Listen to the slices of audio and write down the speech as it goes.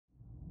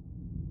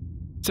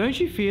Don't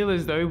you feel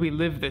as though we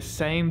live the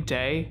same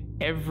day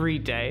every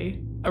day?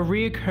 A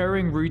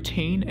reoccurring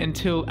routine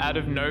until out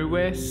of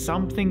nowhere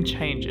something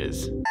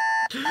changes.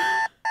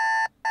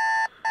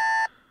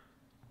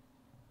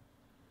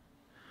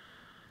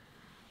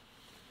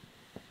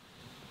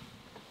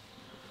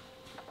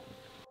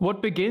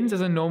 What begins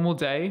as a normal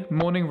day,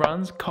 morning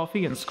runs,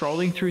 coffee and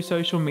scrolling through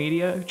social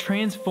media,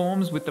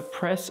 transforms with the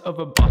press of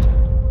a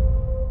button.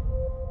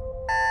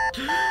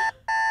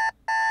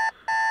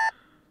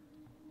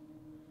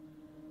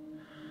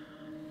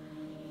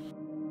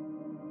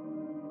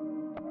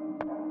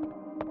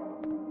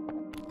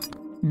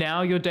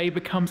 Now your day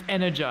becomes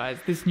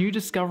energized. This new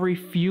discovery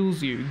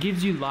fuels you,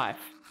 gives you life.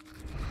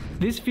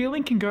 This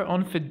feeling can go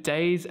on for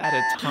days at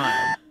a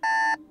time.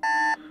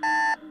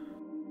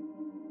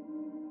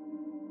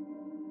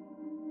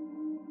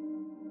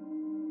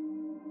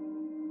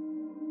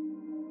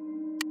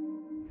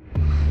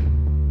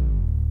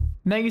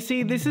 Now you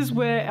see, this is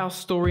where our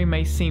story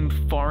may seem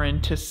foreign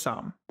to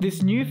some.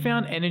 This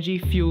newfound energy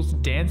fuels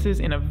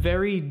dancers in a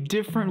very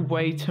different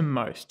way to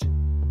most.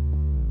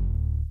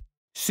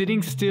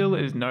 Sitting still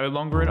is no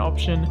longer an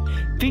option.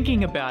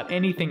 Thinking about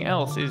anything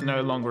else is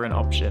no longer an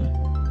option.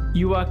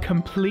 You are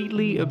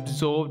completely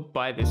absorbed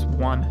by this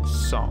one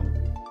song.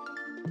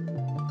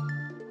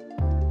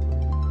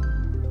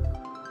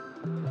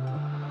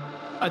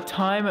 A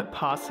time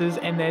passes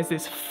and there's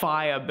this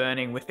fire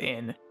burning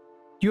within.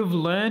 You have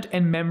learned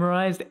and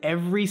memorized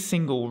every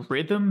single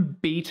rhythm,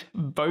 beat,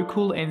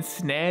 vocal and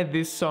snare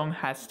this song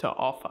has to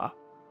offer.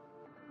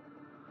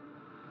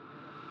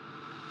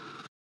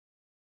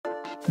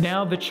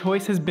 Now the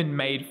choice has been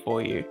made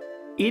for you.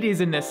 It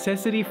is a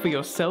necessity for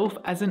yourself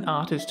as an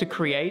artist to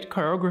create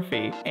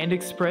choreography and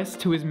express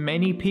to as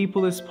many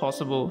people as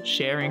possible,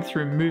 sharing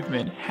through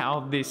movement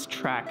how this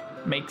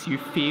track makes you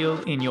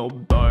feel in your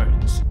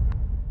bones.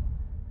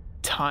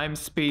 Time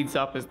speeds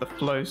up as the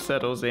flow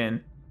settles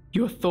in.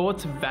 Your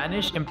thoughts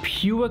vanish and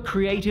pure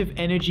creative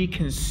energy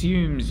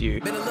consumes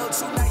you. Been a little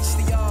too nice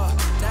for y'all.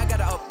 Now I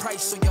gotta up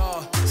price for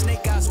y'all.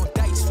 Snake eyes on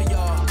dice for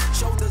y'all.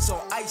 Shoulders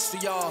on ice for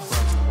y'all.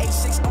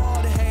 A6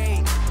 all the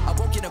hate. I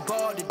won't get a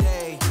ball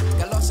today.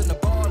 Got lost in the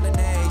ball and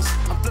A's.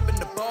 I'm flipping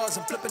the bars,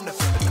 I'm flipping the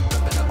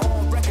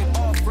on record,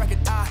 off record.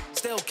 I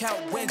still count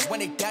wins when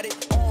they got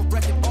it. On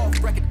record,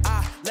 off record.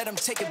 I let them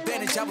take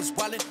advantage. I was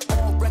wildin'.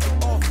 On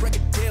record, off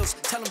record deals.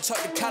 Tell them talk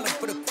to Colin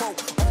for the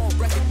quote. On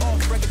record,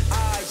 off record.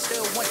 I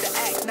still want the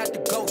act, not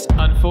the ghost.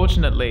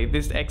 Unfortunately,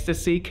 this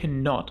ecstasy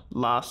cannot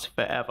last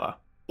forever.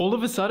 All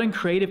of a sudden,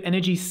 creative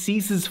energy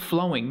ceases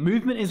flowing,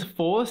 movement is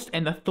forced,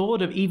 and the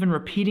thought of even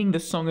repeating the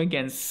song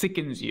again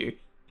sickens you.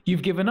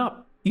 You've given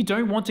up. You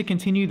don't want to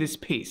continue this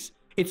piece.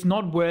 It's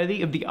not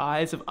worthy of the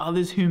eyes of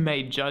others who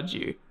may judge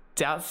you.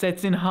 Doubt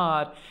sets in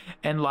hard,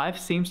 and life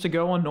seems to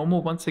go on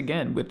normal once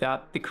again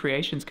without the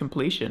creation's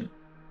completion.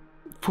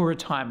 For a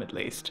time at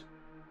least.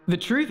 The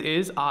truth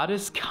is,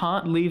 artists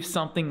can't leave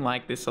something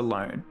like this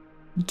alone.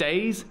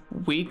 Days,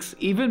 weeks,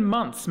 even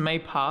months may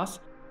pass,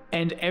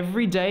 and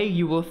every day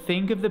you will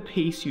think of the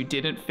piece you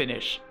didn't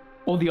finish,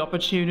 or the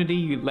opportunity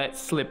you let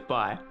slip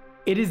by.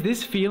 It is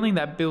this feeling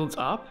that builds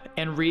up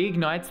and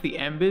reignites the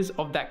embers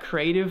of that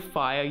creative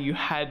fire you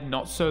had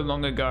not so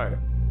long ago.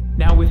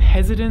 Now with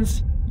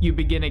hesitance, you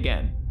begin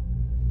again.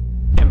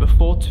 And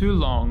before too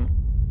long,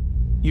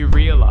 you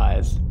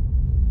realize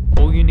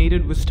all you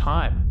needed was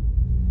time.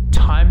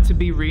 Time to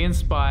be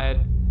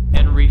re-inspired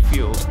and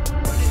refueled.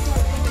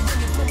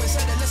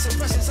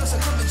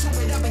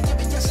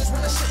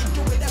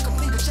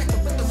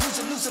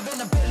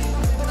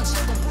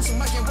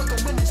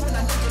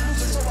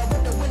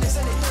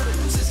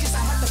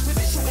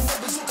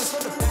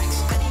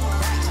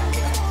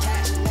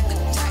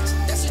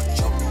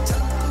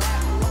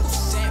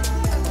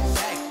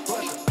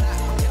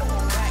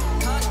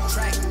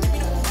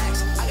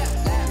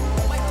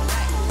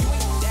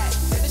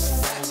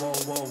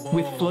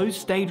 With flow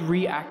state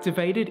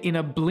reactivated in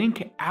a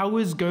blink,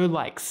 hours go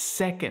like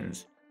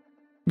seconds.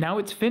 Now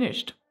it's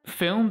finished,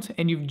 filmed,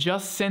 and you've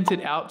just sent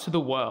it out to the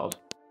world.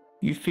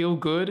 You feel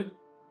good,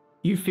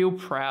 you feel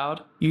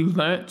proud, you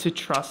learnt to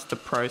trust the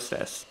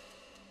process.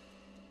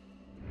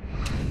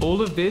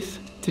 All of this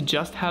to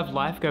just have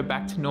life go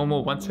back to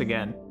normal once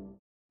again.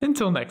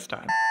 Until next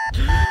time.